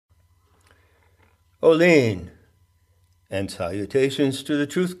Oline, and salutations to the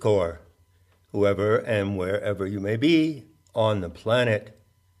Truth Corps, whoever and wherever you may be on the planet.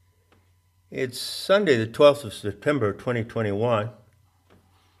 It's Sunday, the 12th of September, 2021,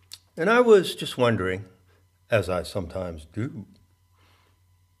 and I was just wondering, as I sometimes do,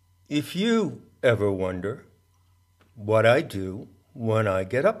 if you ever wonder what I do when I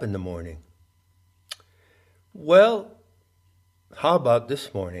get up in the morning. Well, how about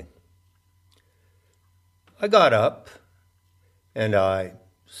this morning? I got up and I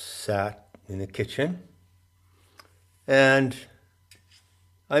sat in the kitchen and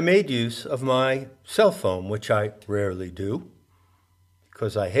I made use of my cell phone, which I rarely do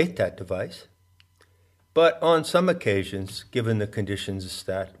because I hate that device. But on some occasions, given the conditions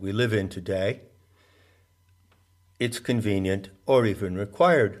that we live in today, it's convenient or even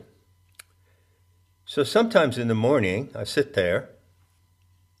required. So sometimes in the morning, I sit there,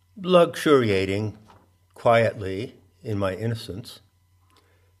 luxuriating quietly in my innocence,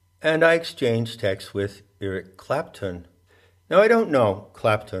 and I exchange texts with Eric Clapton. Now, I don't know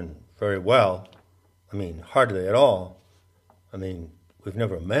Clapton very well. Hardly at all. We've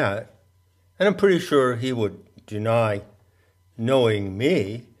never met. And I'm pretty sure he would deny knowing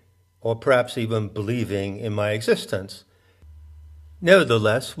me or perhaps even believing in my existence.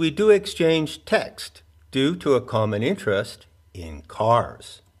 Nevertheless, we do exchange text due to a common interest in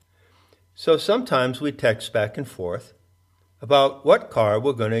cars. So sometimes we text back and forth about what car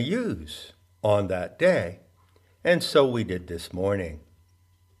we're going to use on that day. And so we did this morning.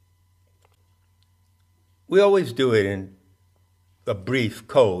 We always do it in a brief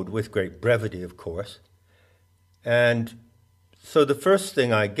code with great brevity, of course. And so the first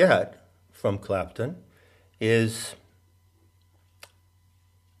thing I get from Clapton is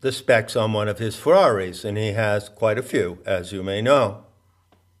the specs on one of his Ferraris, and he has quite a few, as you may know.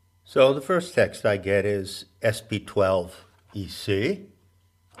 So the first text I get is SP12 EC,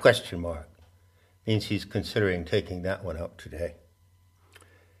 question mark. Means he's considering taking that one out today.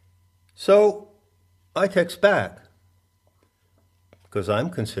 So I text back, because I'm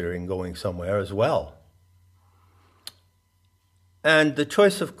considering going somewhere as well. And the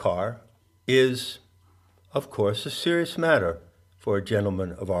choice of car is, of course, a serious matter for a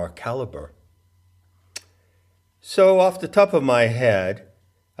gentleman of our caliber. So off the top of my head,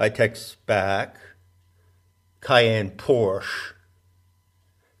 I text back, Cayenne Porsche.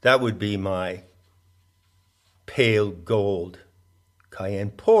 That would be my pale gold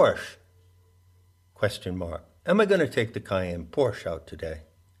Cayenne Porsche, question mark. Am I going to take the Cayenne Porsche out today?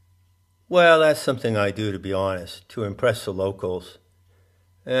 Well, that's something I do, to be honest, to impress the locals.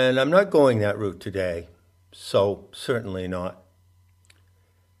 And I'm not going that route today, so certainly not.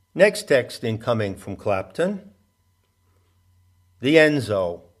 Next text incoming from Clapton. The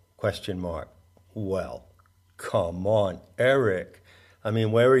Enzo, question mark. Well, come on, Eric.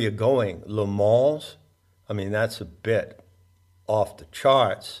 Where are you going? Le Mans? That's a bit off the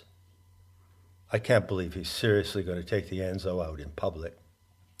charts. I can't believe he's seriously going to take the Enzo out in public.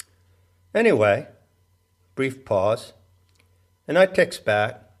 Anyway, brief pause, and I text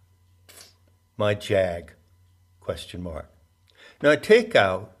back, my Jag, question mark. Now I take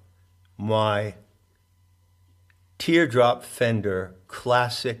out my teardrop fender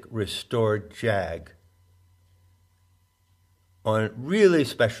classic restored Jag on really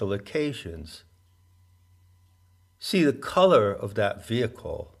special occasions. See, the color of that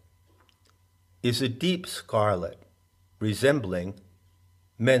vehicle is a deep scarlet resembling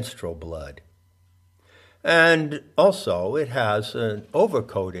menstrual blood. And also it has an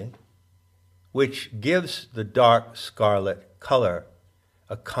overcoating which gives the dark scarlet color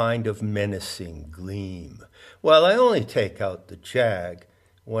a kind of menacing gleam. Well, I only take out the Jag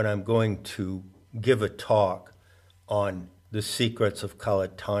when I'm going to give a talk on the secrets of Kala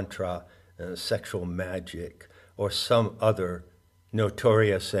Tantra and sexual magic or some other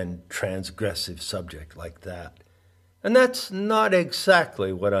notorious and transgressive subject like that. And that's not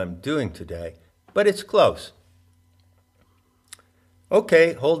exactly what I'm doing today, but it's close.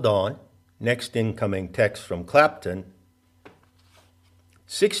 Okay, hold on. Next incoming text from Clapton.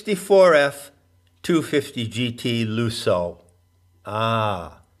 64F 250 GT Lusso.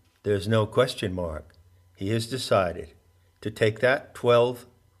 There's no question mark. He has decided to take that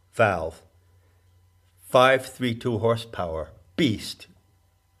 12-valve, 532 horsepower beast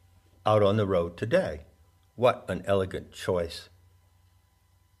out on the road today. What an elegant choice.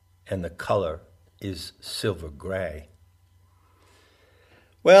 And the color is silver gray.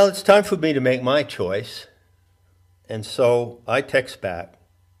 Well, it's time for me to make my choice. And so I text back,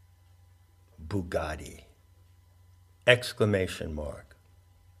 Bugatti, exclamation mark.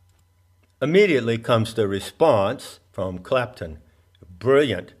 Immediately comes the response from Clapton.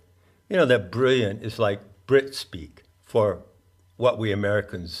 Brilliant. You know that brilliant is like Brit speak for what we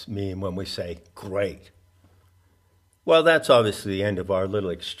Americans mean when we say great. Well, that's obviously the end of our little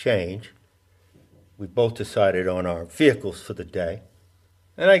exchange. We both decided on our vehicles for the day,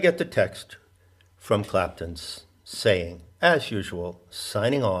 and I get the text from Clapton's saying, as usual,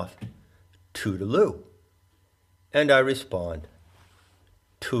 signing off, toodaloo. And I respond,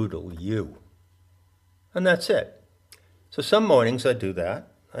 toodle you. And that's it. So some mornings I do that,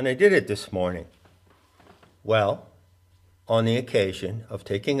 and I did it this morning. Well, on the occasion of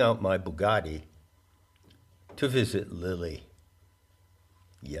taking out my Bugatti to visit Lily.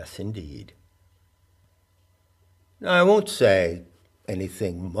 Yes, indeed. Now, I won't say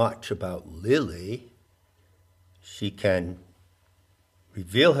anything much about Lily. She can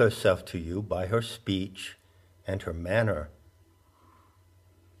reveal herself to you by her speech and her manner.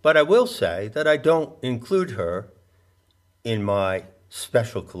 But I will say that I don't include her in my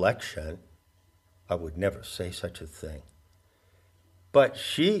special collection. I would never say such a thing. But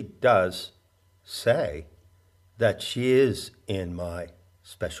she does say that she is in my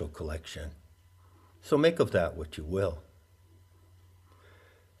special collection. So make of that what you will.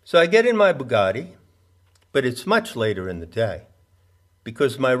 So I get in my Bugatti, but it's much later in the day,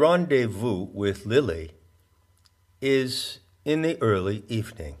 because my rendezvous with Lily is in the early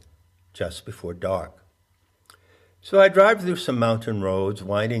evening, just before dark. So I drive through some mountain roads,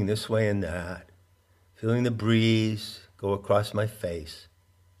 winding this way and that, feeling the breeze go across my face.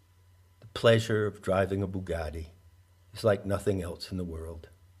 The pleasure of driving a Bugatti is like nothing else in the world.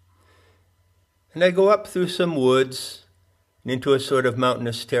 And I go up through some woods and into a sort of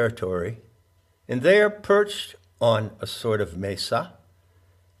mountainous territory, and there, perched on a sort of mesa,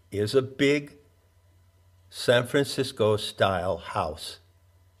 is a big San Francisco-style house.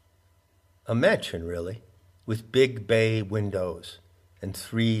 A mansion, really, with big bay windows and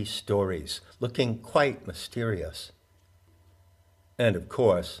 3 stories, looking quite mysterious. And, of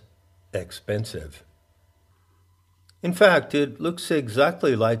course, expensive. In fact, it looks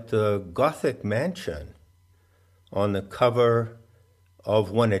exactly like the Gothic mansion on the cover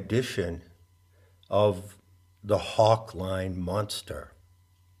of one edition of The Hawk-Line Monster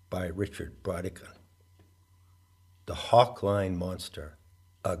by Richard Brautigan. The Hawk-Line Monster,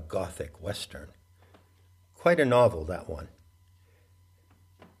 a Gothic Western. Quite a novel, that one.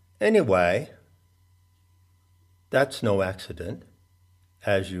 Anyway, that's no accident,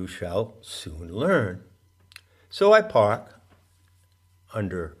 as you shall soon learn. So I park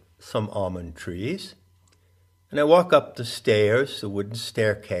under some almond trees, and I walk up the stairs, the wooden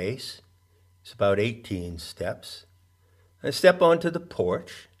staircase. It's about 18 steps. I step onto the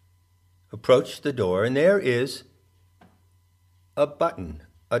porch, approach the door, and there is a button,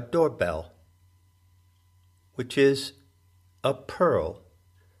 a doorbell, which is a pearl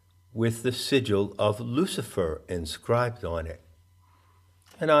with the sigil of Lucifer inscribed on it.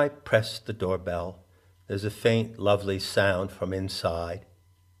 And I press the doorbell. There's a faint, lovely sound from inside.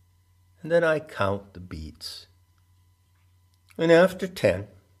 And then I count the beats. And after 10,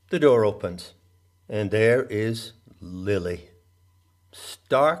 the door opens, and there is Lily,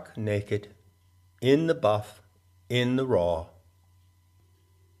 stark naked, in the buff, in the raw.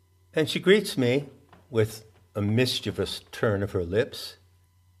 And she greets me with a mischievous turn of her lips,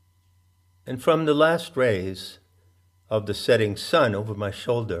 and from the last rays of the setting sun over my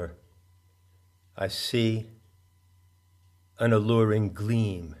shoulder, I see an alluring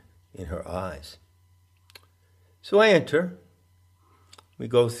gleam in her eyes. So I enter. We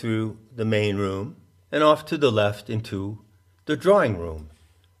go through the main room and off to the left into the drawing room,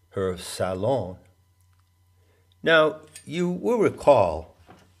 her salon. Now, you will recall,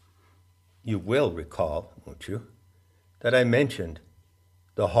 won't you, that I mentioned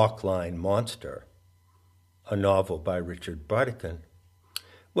The Hawk-Line Monster, a novel by Richard Brautigan.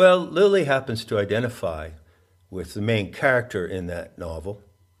 Well, Lily happens to identify with the main character in that novel.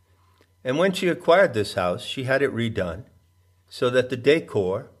 And when she acquired this house, she had it redone so that the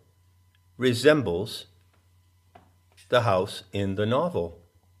decor resembles the house in the novel.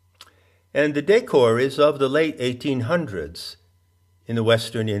 And the decor is of the late 1800s in the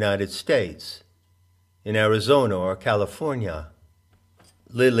western United States, in Arizona or California.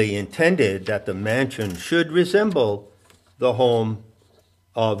 Lily intended that the mansion should resemble the home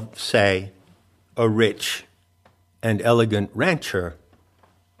of, say, a rich and elegant rancher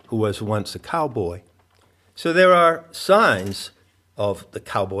who was once a cowboy. So there are signs of the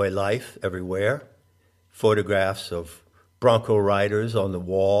cowboy life everywhere, photographs of bronco riders on the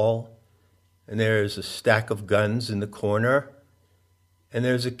wall, and there's a stack of guns in the corner, And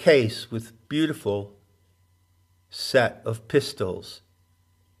there's a case with beautiful set of pistols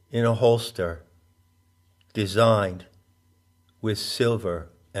in a holster designed with silver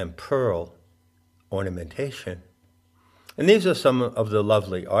and pearl ornamentation. And these are some of the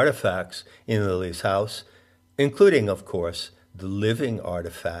lovely artifacts in Lily's house, including, of course, the living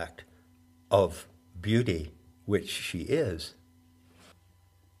artifact of beauty, which she is.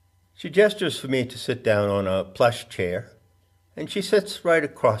 She gestures for me to sit down on a plush chair, and she sits right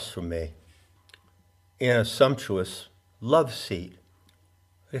across from me in a sumptuous love seat.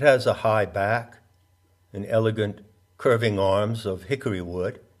 It has a high back and elegant curving arms of hickory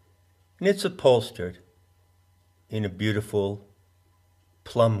wood, and it's upholstered in a beautiful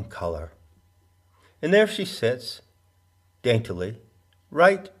plum color. And there she sits, daintily,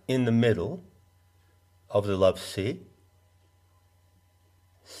 right in the middle of the love seat,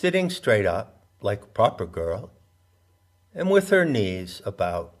 sitting straight up like a proper girl, and with her knees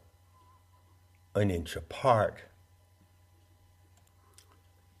about an inch apart.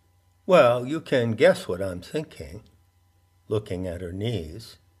 Well, you can guess what I'm thinking, looking at her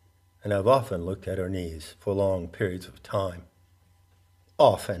knees, and I've often looked at her knees for long periods of time,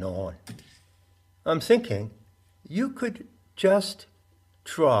 off and on. I'm thinking you could just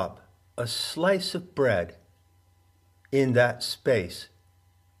drop a slice of bread in that space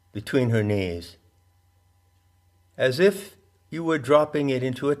between her knees, as if you were dropping it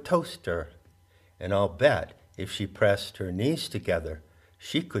into a toaster, and I'll bet if she pressed her knees together,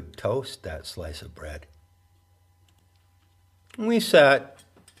 she could toast that slice of bread. We sat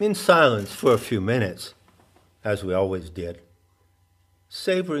in silence for a few minutes, as we always did,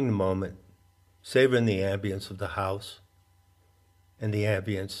 savoring the moment, savoring the ambience of the house and the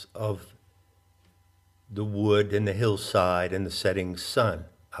ambience of the wood and the hillside and the setting sun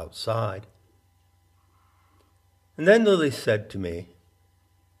outside. And then Lily said to me,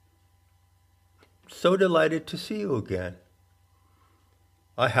 "So delighted to see you again.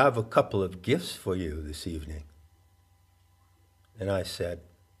 I have a couple of gifts for you this evening." And I said,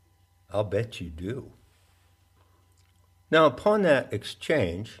 "I'll bet you do." Now, upon that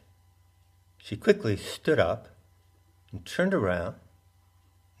exchange, she quickly stood up and turned around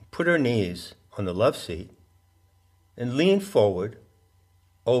and put her knees on the love seat and leaned forward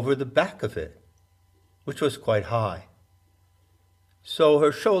over the back of it, which was quite high. So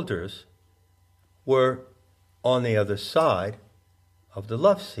her shoulders were on the other side of the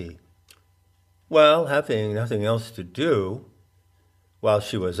love seat. Well, having nothing else to do, while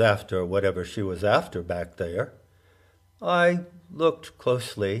she was after whatever she was after back there, I looked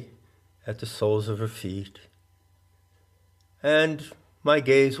closely at the soles of her feet, and my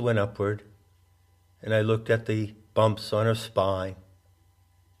gaze went upward, and I looked at the bumps on her spine,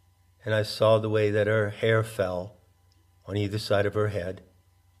 and I saw the way that her hair fell on either side of her head,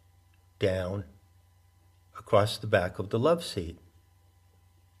 down across the back of the love seat.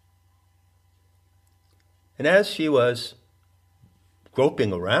 And as she was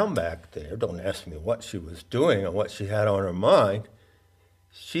groping around back there, don't ask me what she was doing or what she had on her mind,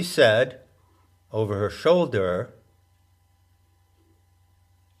 she said over her shoulder,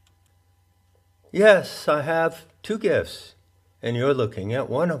 "Yes, I have 2 gifts, and you're looking at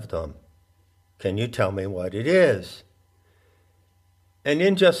one of them. Can you tell me what it is?" And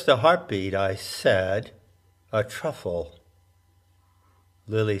in just a heartbeat, I said, "A truffle."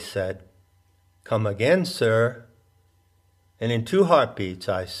 Lily said, "Come again, sir." And in 2 heartbeats,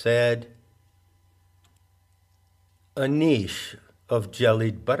 I said, "A niche of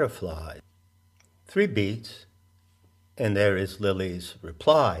jellied butterflies." 3 beats, and there is Lily's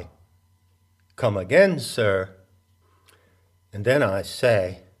reply, "Come again, sir." And then I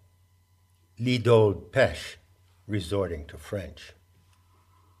say, "L'idole pêche," resorting to French.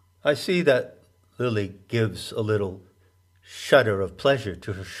 I see that Lily gives a little shudder of pleasure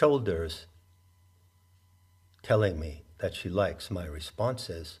to her shoulders, telling me that she likes my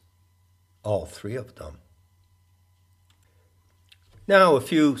responses, all 3 of them. Now a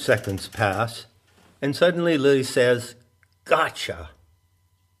few seconds pass, and suddenly Lily says, "Gotcha!"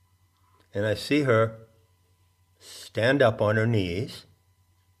 And I see her stand up on her knees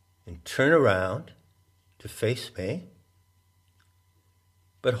and turn around to face me,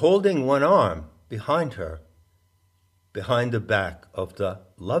 but holding one arm behind her, behind the back of the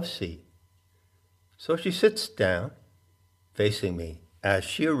love seat. So she sits down, facing me as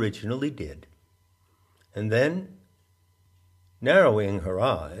she originally did, and then, narrowing her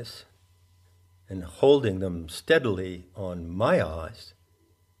eyes and holding them steadily on my eyes,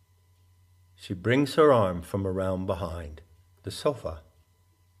 she brings her arm from around behind the sofa.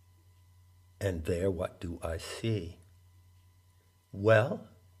 And there, what do I see? Well,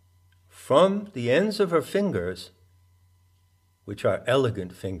 from the ends of her fingers, which are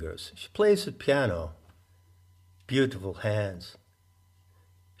elegant fingers, she plays the piano. Beautiful hands.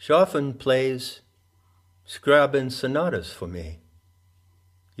 She often plays Scriabin sonatas for me,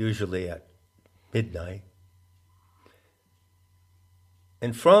 usually at midnight.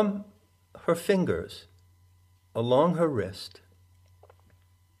 And from her fingers, along her wrist,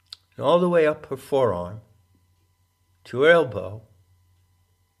 and all the way up her forearm, to her elbow,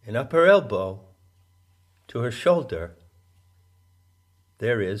 and up her elbow, to her shoulder,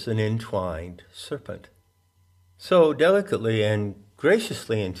 there is an entwined serpent, so delicately and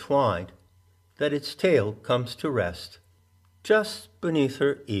graciously entwined that its tail comes to rest just beneath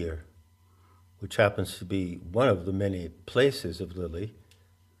her ear, which happens to be one of the many places of Lily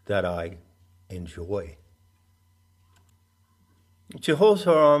that I enjoy. She holds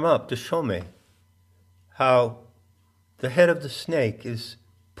her arm up to show me how the head of the snake is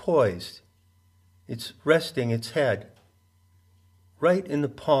poised. It's resting its head right in the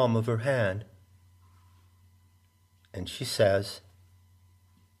palm of her hand. And she says,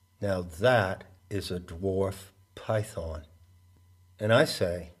 "Now that is a dwarf python." And I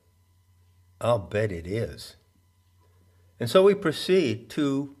say, "I'll bet it is." And so we proceed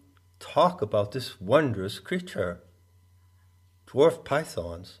to talk about this wondrous creature. Dwarf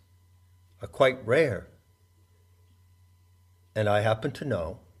pythons are quite rare. And I happen to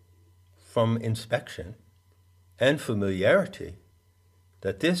know from inspection and familiarity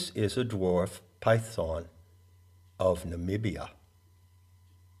that this is a dwarf python of Namibia.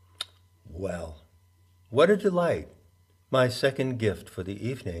 Well, what a delight, my second gift for the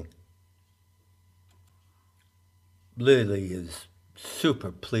evening. Lily is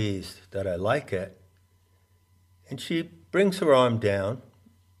super pleased that I like it, and she brings her arm down,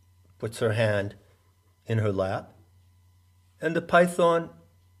 puts her hand in her lap, and the python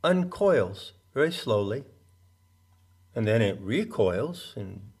uncoils very slowly, and then it recoils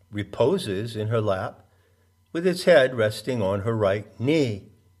and reposes in her lap with its head resting on her right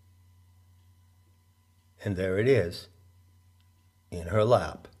knee. And there it is, in her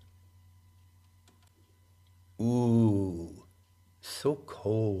lap. Ooh, so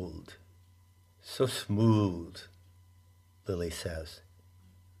cold, so smooth, Lily says.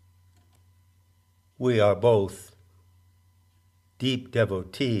 We are both deep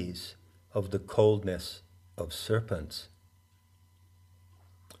devotees of the coldness of serpents.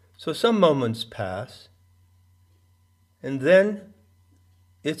 So some moments pass, and then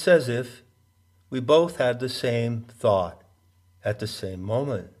it's as if we both had the same thought at the same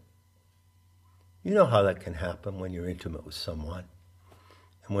moment. You know how that can happen when you're intimate with someone,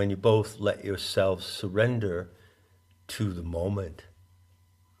 and when you both let yourselves surrender to the moment.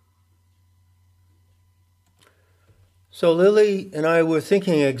 So Lily and I were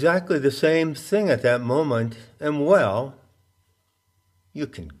thinking exactly the same thing at that moment, and well, you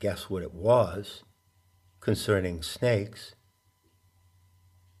can guess what it was concerning snakes.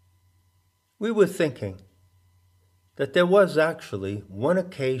 We were thinking that there was actually one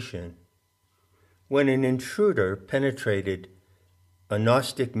occasion when an intruder penetrated a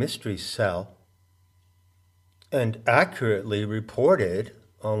Gnostic mystery cell and accurately reported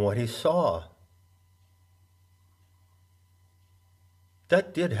on what he saw.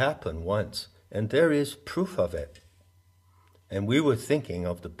 That did happen once, and there is proof of it. And we were thinking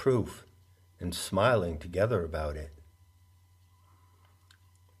of the proof and smiling together about it.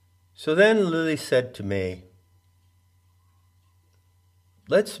 So then Lily said to me,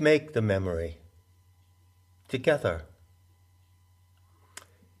 "Let's make the memory together."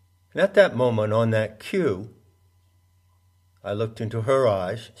 And at that moment, on that cue, I looked into her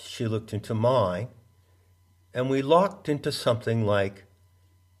eyes, she looked into mine, and we locked into something like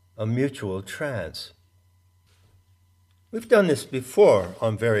a mutual trance. We've done this before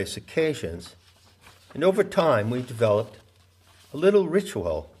on various occasions, and over time we developed a little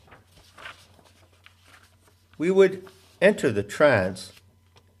ritual. We would enter the trance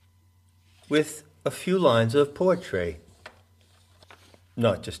with a few lines of poetry.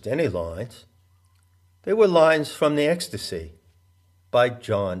 Not just any lines. They were lines from The Ecstasy by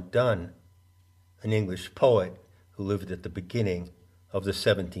John Donne, an English poet who lived at the beginning of the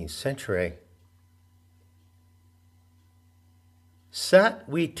 17th century. Sat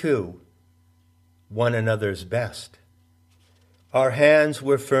we two, one another's best. Our hands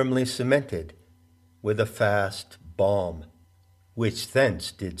were firmly cemented with a fast balm, which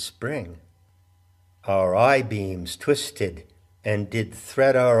thence did spring. Our eye-beams twisted and did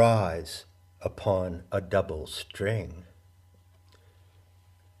thread our eyes upon a double string.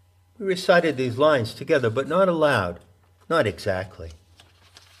 We recited these lines together, but not aloud, not exactly,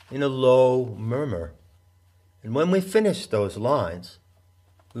 in a low murmur. And when we finished those lines,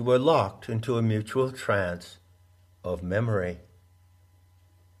 we were locked into a mutual trance of memory.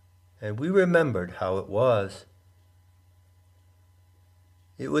 And we remembered how it was.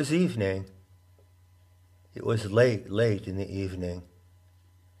 It was evening. It was late in the evening.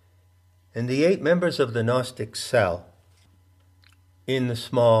 And the 8 members of the Gnostic cell, in the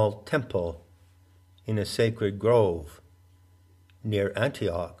small temple in a sacred grove near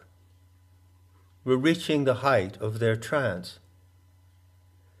Antioch, were reaching the height of their trance.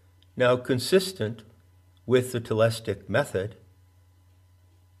 Now, consistent with the Telestic method,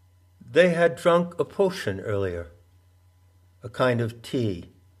 they had drunk a potion earlier, a kind of tea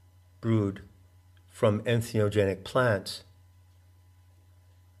brewed from entheogenic plants.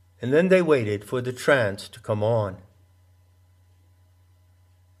 And then they waited for the trance to come on.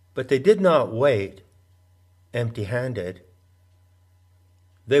 But they did not wait empty-handed.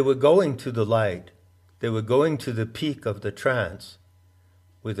 They were going to the light. They were going to the peak of the trance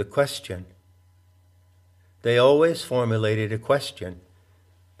with a question. They always formulated a question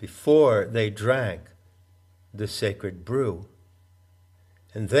before they drank the sacred brew.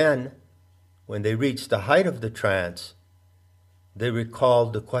 And then, when they reached the height of the trance, they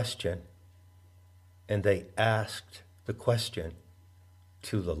recalled the question, and they asked the question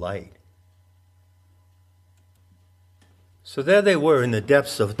to the light. So there they were in the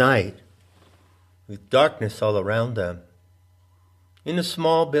depths of night, with darkness all around them, in a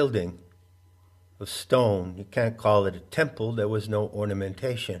small building of stone. You can't call it a temple, there was no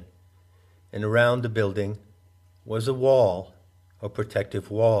ornamentation. And around the building was a wall, a protective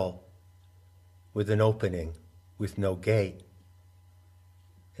wall, with an opening, with no gate.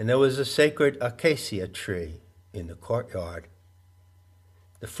 And there was a sacred acacia tree in the courtyard.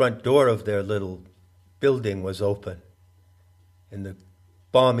 The front door of their little building was open, and the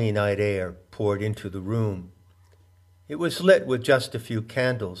balmy night air poured into the room. It was lit with just a few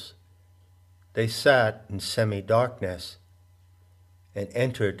candles. They sat in semi-darkness and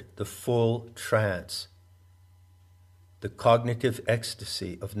entered the full trance, the cognitive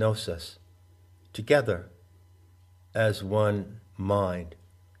ecstasy of gnosis, together as one mind,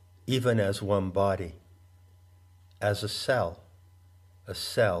 even as one body, as a cell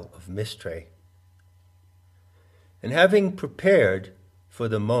of mystery. And having prepared for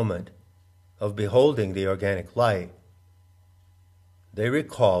the moment of beholding the organic light, they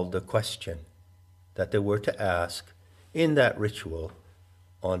recalled the question that they were to ask in that ritual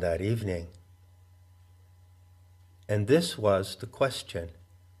on that evening. And this was the question,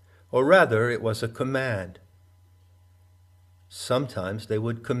 or rather it was a command. Sometimes they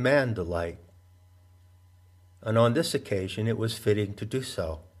would command the light, and on this occasion it was fitting to do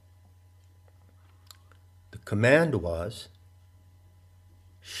so. The command was,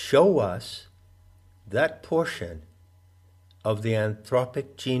 show us that portion of the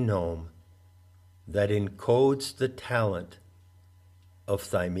anthropic genome that encodes the talent of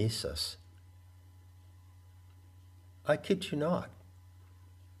thymesis. I kid you not.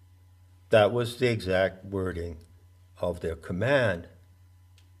 That was the exact wording of their command.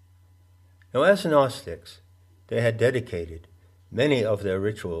 Now, as Gnostics, they had dedicated many of their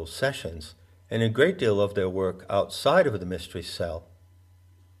ritual sessions and a great deal of their work outside of the mystery cell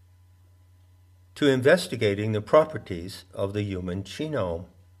to investigating the properties of the human genome.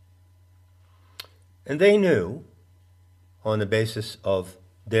 And they knew, on the basis of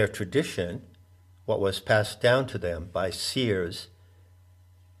their tradition, what was passed down to them by seers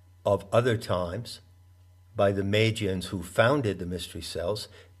of other times, by the Magians who founded the mystery cells,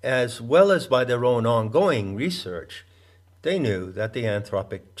 as well as by their own ongoing research, they knew that the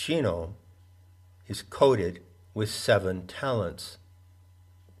anthropic genome is coded with 7 talents.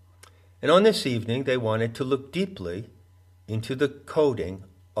 And on this evening, they wanted to look deeply into the coding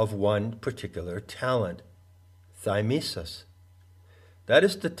of one particular talent, thymesis. That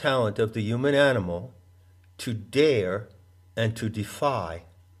is the talent of the human animal to dare and to defy.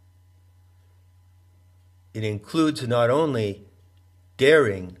 It includes not only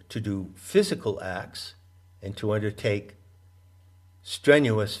daring to do physical acts and to undertake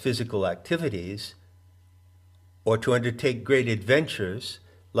strenuous physical activities, or to undertake great adventures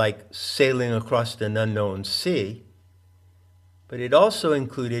like sailing across an unknown sea, but it also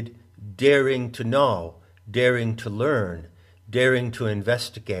included daring to know, daring to learn, daring to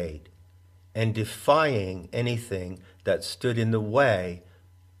investigate, and defying anything that stood in the way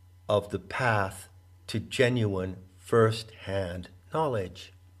of the path to genuine first-hand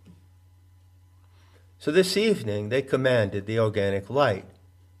knowledge. So this evening they commanded the organic light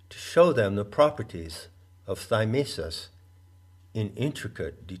to show them the properties of thymesis in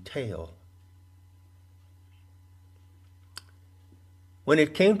intricate detail. When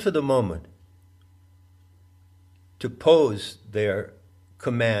it came to the moment to pose their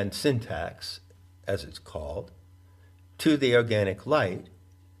command syntax, as it's called, to the organic light,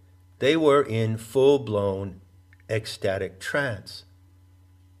 they were in full-blown ecstatic trance.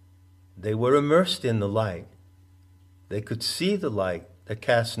 They were immersed in the light. They could see the light that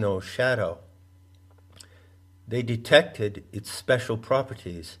cast no shadow. They detected its special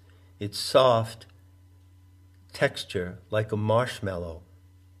properties, its soft texture like a marshmallow,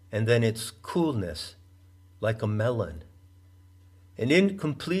 and then its coolness like a melon. And in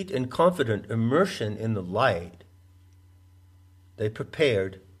complete and confident immersion in the light, they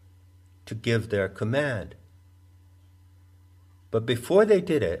prepared to give their command. But before they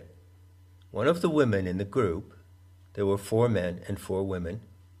did it, one of the women in the group, there were 4 men and 4 women,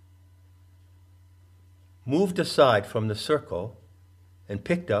 moved aside from the circle and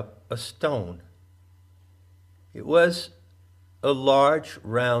picked up a stone. It was a large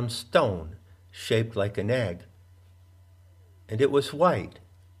round stone shaped like an egg, and it was white,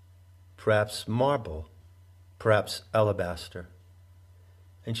 perhaps marble, perhaps alabaster.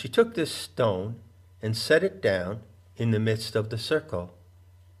 And she took this stone and set it down in the midst of the circle,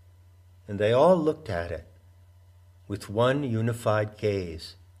 and they all looked at it with one unified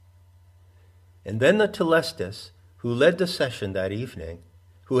gaze. And then the Telestes, who led the session that evening,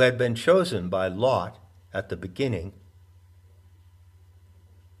 who had been chosen by lot at the beginning,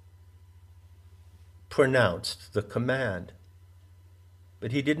 pronounced the command.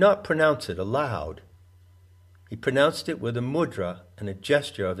 But he did not pronounce it aloud. He pronounced it with a mudra and a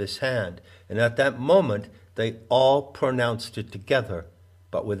gesture of his hand, and at that moment they all pronounced it together,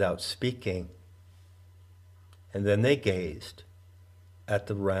 but without speaking. And then they gazed at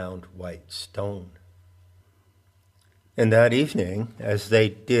the round white stone. And that evening, as they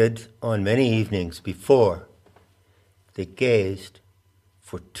did on many evenings before, they gazed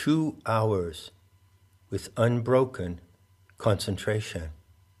for 2 hours with unbroken concentration.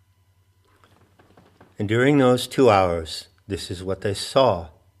 And during those 2 hours, this is what they saw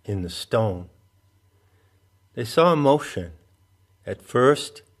in the stone. They saw a motion, at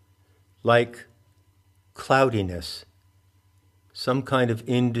first like cloudiness, some kind of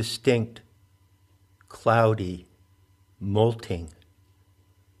indistinct, cloudy, molting,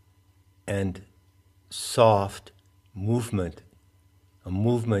 and soft movement, a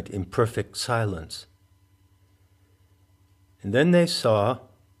movement in perfect silence. And then they saw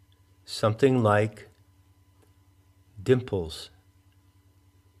something like dimples,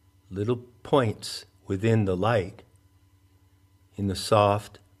 little points within the light, in the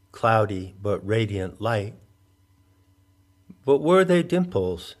soft, cloudy, but radiant light. But were they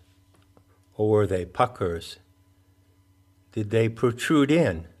dimples, or were they puckers? Did they protrude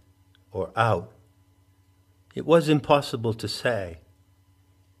in or out? It was impossible to say,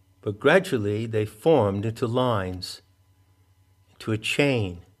 but gradually they formed into lines, into a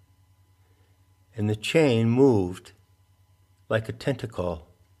chain, and the chain moved like a tentacle.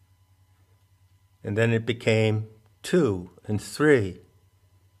 And then it became 2 and 3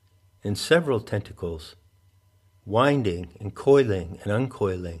 and several tentacles, winding and coiling and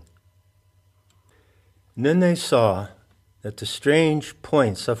uncoiling. And then they saw that the strange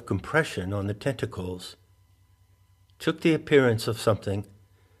points of compression on the tentacles took the appearance of something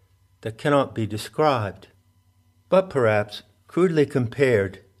that cannot be described, but perhaps crudely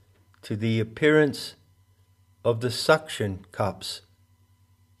compared to the appearance of the suction cups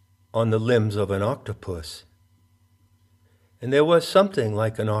on the limbs of an octopus. And there was something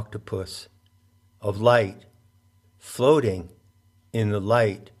like an octopus of light floating in the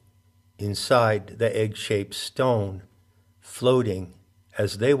light inside the egg-shaped stone, floating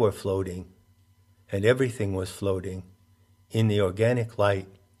as they were floating, and everything was floating in the organic light.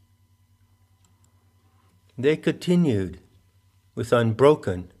 They continued with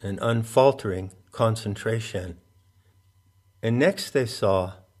unbroken and unfaltering concentration. And next they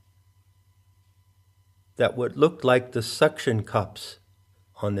saw that what looked like the suction cups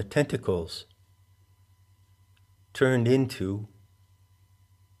on the tentacles turned into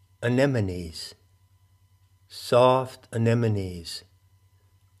anemones, soft anemones,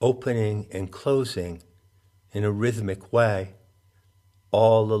 opening and closing in a rhythmic way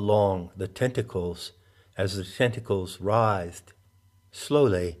all along the tentacles as the tentacles writhed,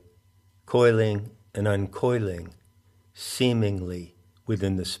 slowly coiling and uncoiling, seemingly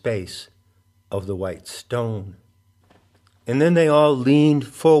within the space of the white stone. And then they all leaned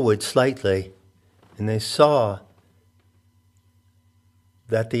forward slightly, and they saw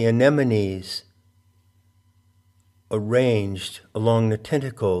that the anemones arranged along the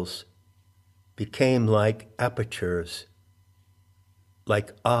tentacles became like apertures,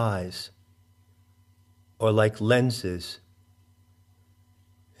 like eyes, or like lenses.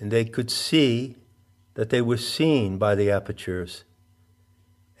 And they could see that they were seen by the apertures.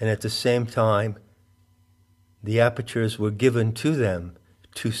 And at the same time, the apertures were given to them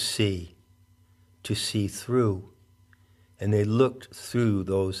to see through. And they looked through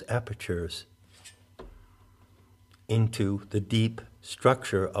those apertures into the deep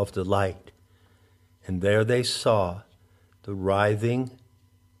structure of the light. And there they saw the writhing,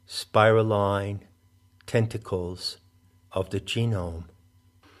 spiraline tentacles of the genome.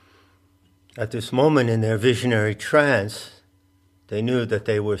 At this moment in their visionary trance, they knew that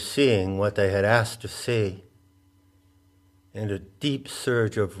they were seeing what they had asked to see. And a deep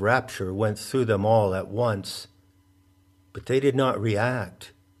surge of rapture went through them all at once. But they did not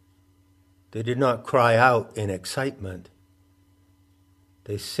react. They did not cry out in excitement.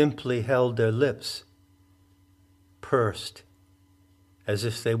 They simply held their lips pursed, as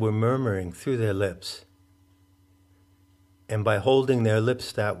if they were murmuring through their lips. And by holding their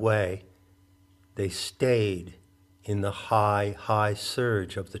lips that way, they stayed in the high, high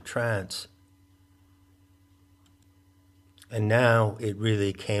surge of the trance. And now it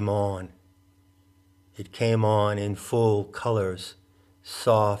really came on. It came on in full colors,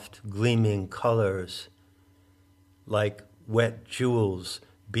 soft, gleaming colors, like wet jewels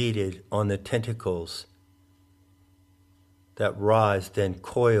beaded on the tentacles that writhed and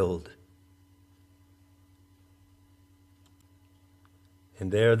coiled.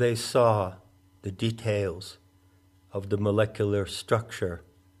 And there they saw the details of the molecular structure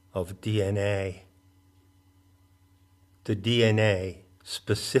of DNA. The DNA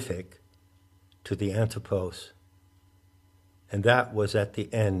specific to the anthropos. And that was at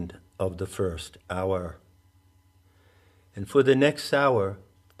the end of the first hour. And for the next hour,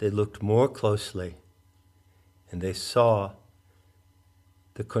 they looked more closely, and they saw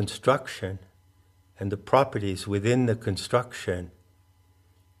the construction and the properties within the construction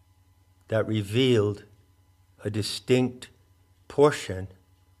that revealed a distinct portion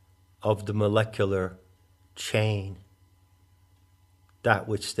of the molecular chain, that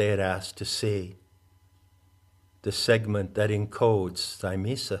which they had asked to see, the segment that encodes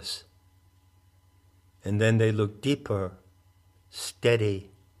thymesis. And then they looked deeper,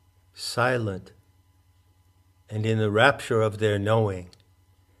 steady, silent, and in the rapture of their knowing,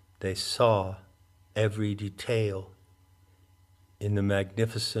 they saw every detail in the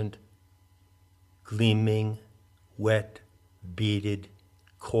magnificent, gleaming, wet, beaded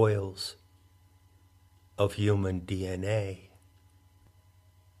coils of human DNA.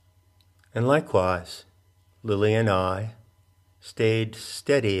 And likewise, Lily and I stayed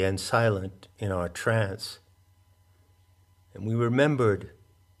steady and silent in our trance, and we remembered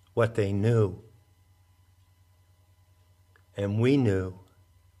what they knew. And we knew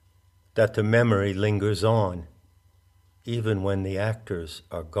that the memory lingers on, even when the actors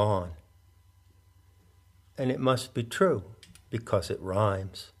are gone. And it must be true, because it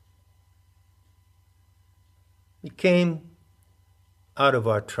rhymes. We came out of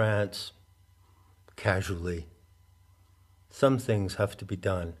our trance casually. Some things have to be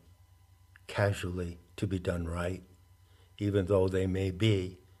done casually to be done right, even though they may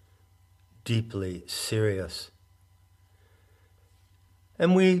be deeply serious.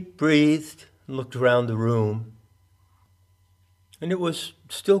 And we breathed and looked around the room, and it was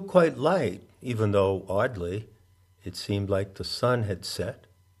still quite light, even though, oddly, it seemed like the sun had set.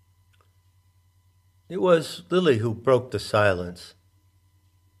 It was Lily who broke the silence,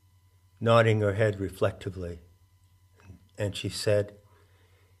 nodding her head reflectively, and she said,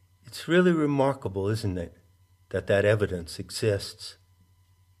 "It's really remarkable, isn't it, that evidence exists?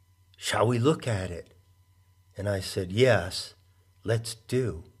 Shall we look at it?" And I said, "Yes, let's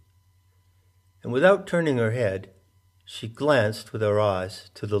do." And without turning her head, she glanced with her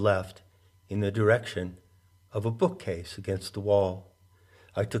eyes to the left in the direction of a bookcase against the wall.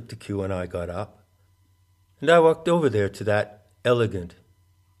 I took the cue and I got up, and I walked over there to that elegant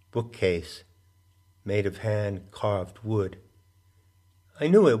bookcase made of hand-carved wood. I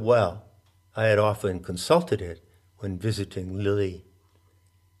knew it well. I had often consulted it when visiting Lily.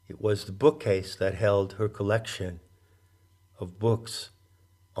 It was the bookcase that held her collection of books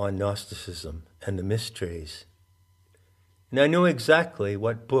on Gnosticism and the mysteries. And I knew exactly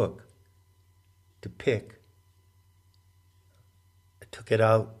what book to pick. I took it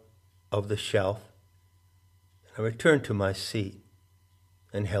out of the shelf, and I returned to my seat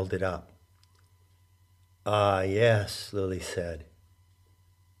and held it up. "Ah, yes," Lily said.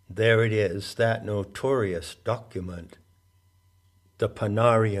 There it is, that notorious document, the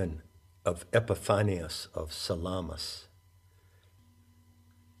Panarion of Epiphanius of Salamis.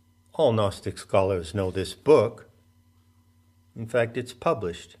 All Gnostic scholars know this book. In fact, it's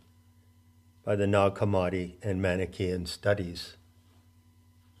published by the Nag Hammadi and Manichaean Studies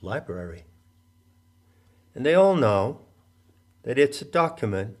Library. And they all know that it's a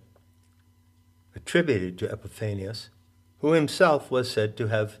document attributed to Epiphanius, who himself was said to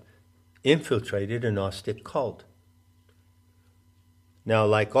have infiltrated a Gnostic cult. Now,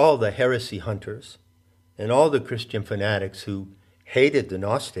 like all the heresy hunters and all the Christian fanatics who hated the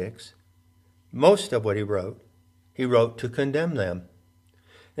Gnostics, most of what he wrote to condemn them.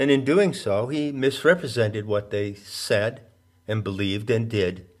 And in doing so, he misrepresented what they said and believed and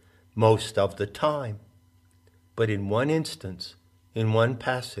did most of the time. But in one instance, in one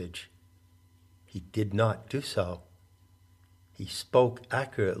passage, he did not do so. He spoke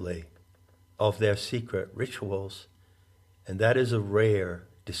accurately of their secret rituals, and that is a rare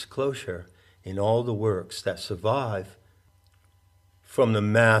disclosure in all the works that survive from the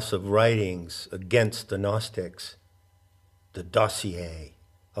mass of writings against the Gnostics, the dossier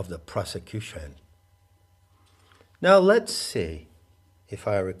of the prosecution. Now let's see, if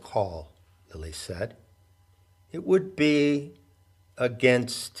I recall, Lily said, it would be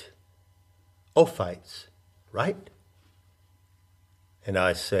against Ophites, right? And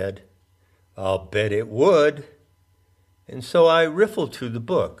I said, I'll bet it would. And so I riffled through the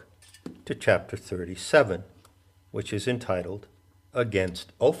book to chapter 37, which is entitled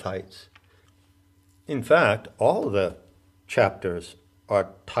Against Ophites. In fact, all the chapters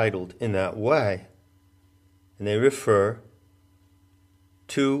are titled in that way, and they refer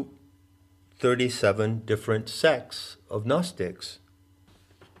to 37 different sects of Gnostics.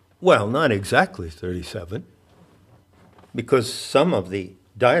 Well, not exactly 37, because some of the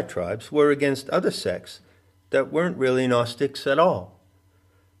diatribes were against other sects that weren't really Gnostics at all.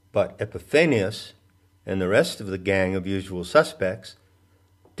 But Epiphanius and the rest of the gang of usual suspects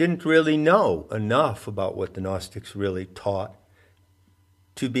didn't really know enough about what the Gnostics really taught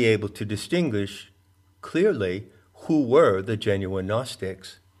to be able to distinguish clearly who were the genuine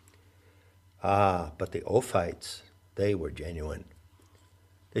Gnostics. But the Ophites, they were genuine.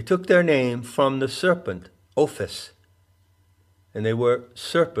 They took their name from the serpent, Ophis, and they were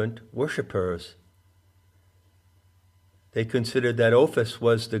serpent worshippers. They considered that Ophis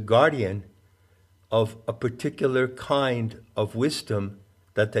was the guardian of a particular kind of wisdom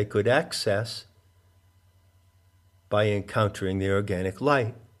that they could access by encountering the organic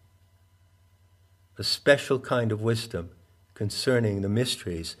light. A special kind of wisdom concerning the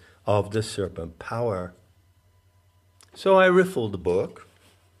mysteries of the serpent power. So I riffled the book,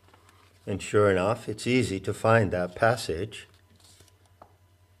 and sure enough, it's easy to find that passage.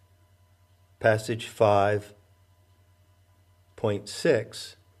 Passage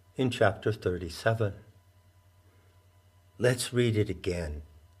 5.6 in chapter 37. Let's read it again,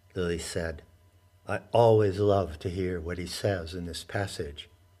 Lily said. I always love to hear what he says in this passage.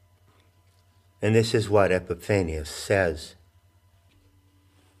 And this is what Epiphanius says.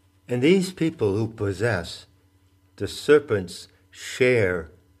 And these people who possess the serpent's share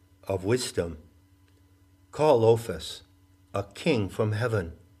of wisdom call Ophis a king from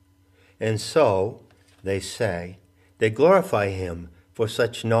heaven. And so, they say, they glorify him for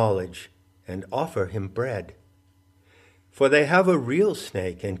such knowledge and offer him bread. For they have a real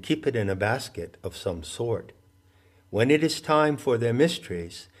snake and keep it in a basket of some sort. When it is time for their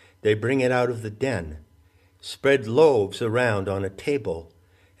mysteries, they bring it out of the den, spread loaves around on a table,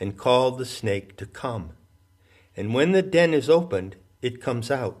 and call the snake to come. And when the den is opened, it comes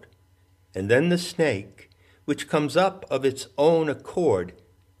out. And then the snake, which comes up of its own accord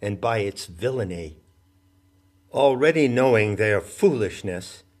and by its villainy, already knowing their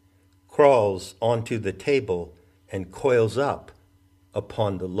foolishness, crawls onto the table and coils up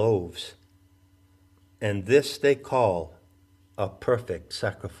upon the loaves. And this they call a perfect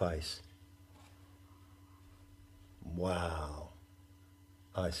sacrifice. Wow,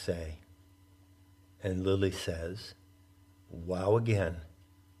 I say. And Lily says, wow again.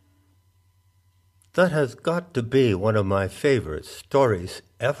 That has got to be one of my favorite stories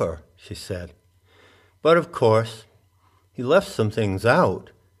ever, she said. But of course, he left some things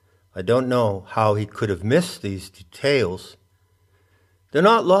out. I don't know how he could have missed these details. They're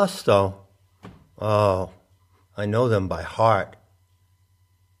not lost, though. Oh, I know them by heart.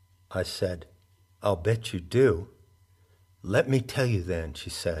 I said, I'll bet you do. Let me tell you then, she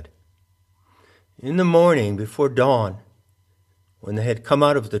said. In the morning before dawn, when they had come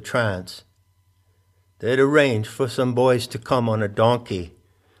out of the trance, they had arranged for some boys to come on a donkey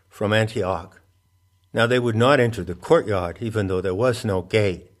from Antioch. Now they would not enter the courtyard, even though there was no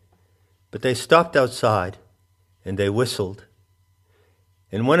gate, but they stopped outside, and they whistled.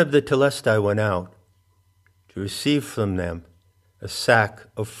 And one of the telestai went out to receive from them a sack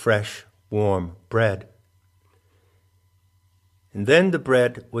of fresh, warm bread. And then the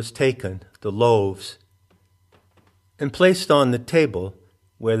bread was taken, the loaves, and placed on the table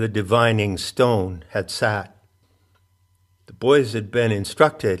where the divining stone had sat. The boys had been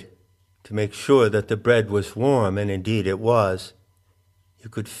instructed to make sure that the bread was warm, and indeed it was. You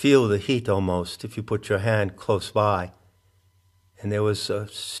could feel the heat almost if you put your hand close by, and there was a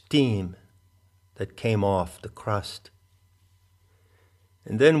steam that came off the crust.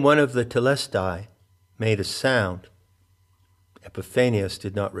 And then one of the telestai made a sound. Epiphanius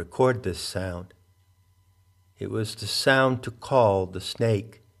did not record this sound. It was the sound to call the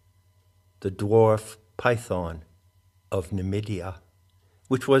snake, the dwarf python of Namibia,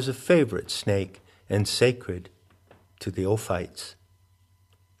 which was a favorite snake and sacred to the Ophites.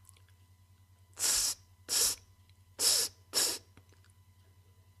 Tss, tss, tss, tss.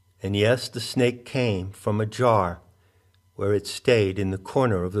 And yes, the snake came from a jar where it stayed in the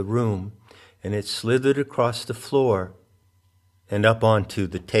corner of the room, and it slithered across the floor and up onto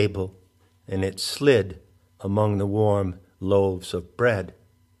the table, and it slid among the warm loaves of bread.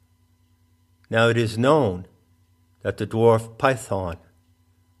 Now it is known that the dwarf python,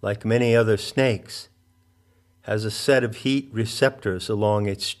 like many other snakes, has a set of heat receptors along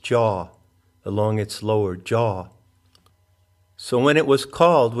its jaw, along its lower jaw. So when it was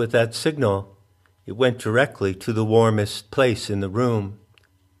called with that signal, it went directly to the warmest place in the room,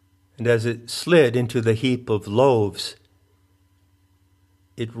 and as it slid into the heap of loaves,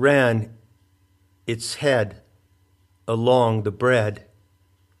 it ran its head along the bread.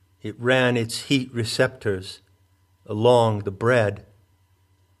 It ran its heat receptors along the bread,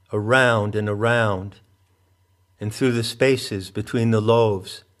 around and around, and through the spaces between the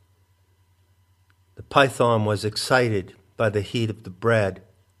loaves. The python was excited by the heat of the bread,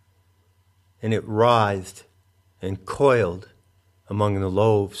 and it writhed and coiled among the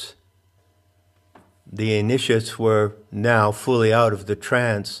loaves. The initiates were now fully out of the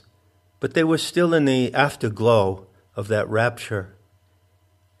trance, but they were still in the afterglow of that rapture,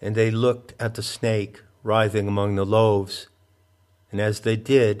 and they looked at the snake writhing among the loaves, and as they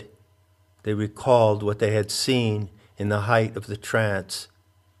did, they recalled what they had seen in the height of the trance.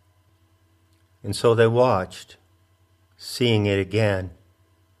 And so they watched, seeing it again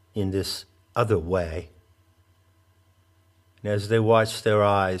in this other way. And as they watched, their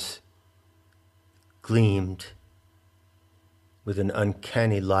eyes gleamed with an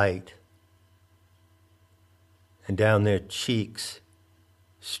uncanny light, and down their cheeks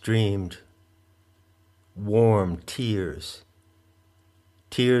streamed warm tears,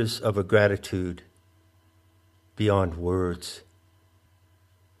 tears of a gratitude beyond words.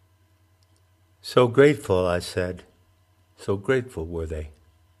 So grateful, I said, so grateful were they.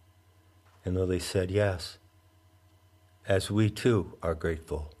 And Lily said, yes, as we too are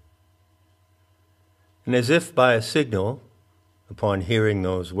grateful. And as if by a signal, upon hearing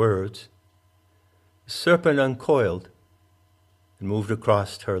those words, the serpent uncoiled and moved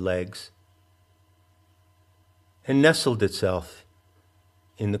across her legs and nestled itself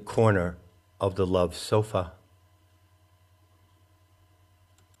in the corner of the love sofa.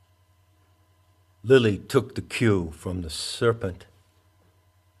 Lily took the cue from the serpent.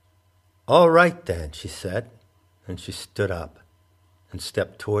 All right then, she said, and she stood up and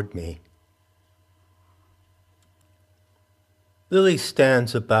stepped toward me. Lily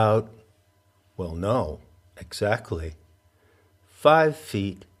stands about, well, no, exactly 5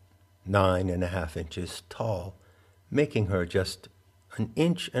 feet 9.5 inches tall, making her just 1.25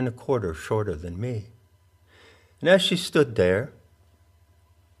 inches shorter than me. And as she stood there,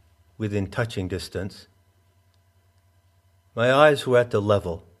 within touching distance, my eyes were at the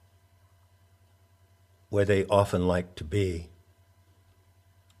level where they often like to be.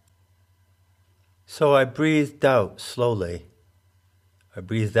 So I breathed out slowly. I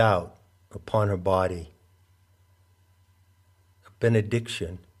breathed out upon her body, a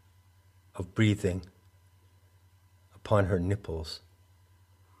benediction of breathing upon her nipples.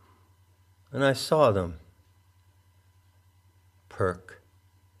 And I saw them perk.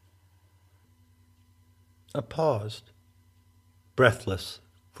 I paused, breathless,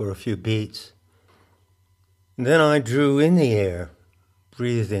 for a few beats. And then I drew in the air,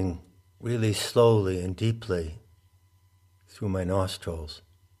 breathing really slowly and deeply through my nostrils,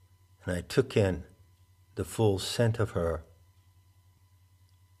 and I took in the full scent of her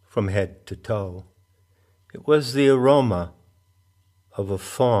from head to toe. It was the aroma of a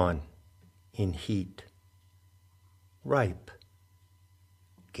fawn in heat, ripe,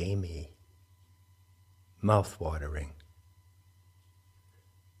 gamey, mouth-watering.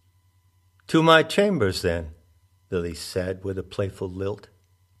 To my chambers, then, Lily said with a playful lilt.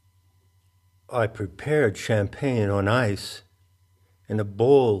 I prepared champagne on ice in a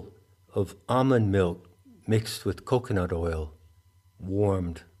bowl of almond milk mixed with coconut oil,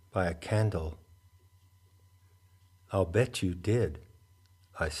 warmed by a candle. I'll bet you did,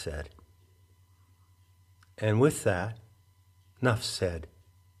 I said. And with that, 'nough said,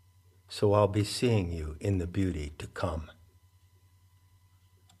 so I'll be seeing you in the beauty to come.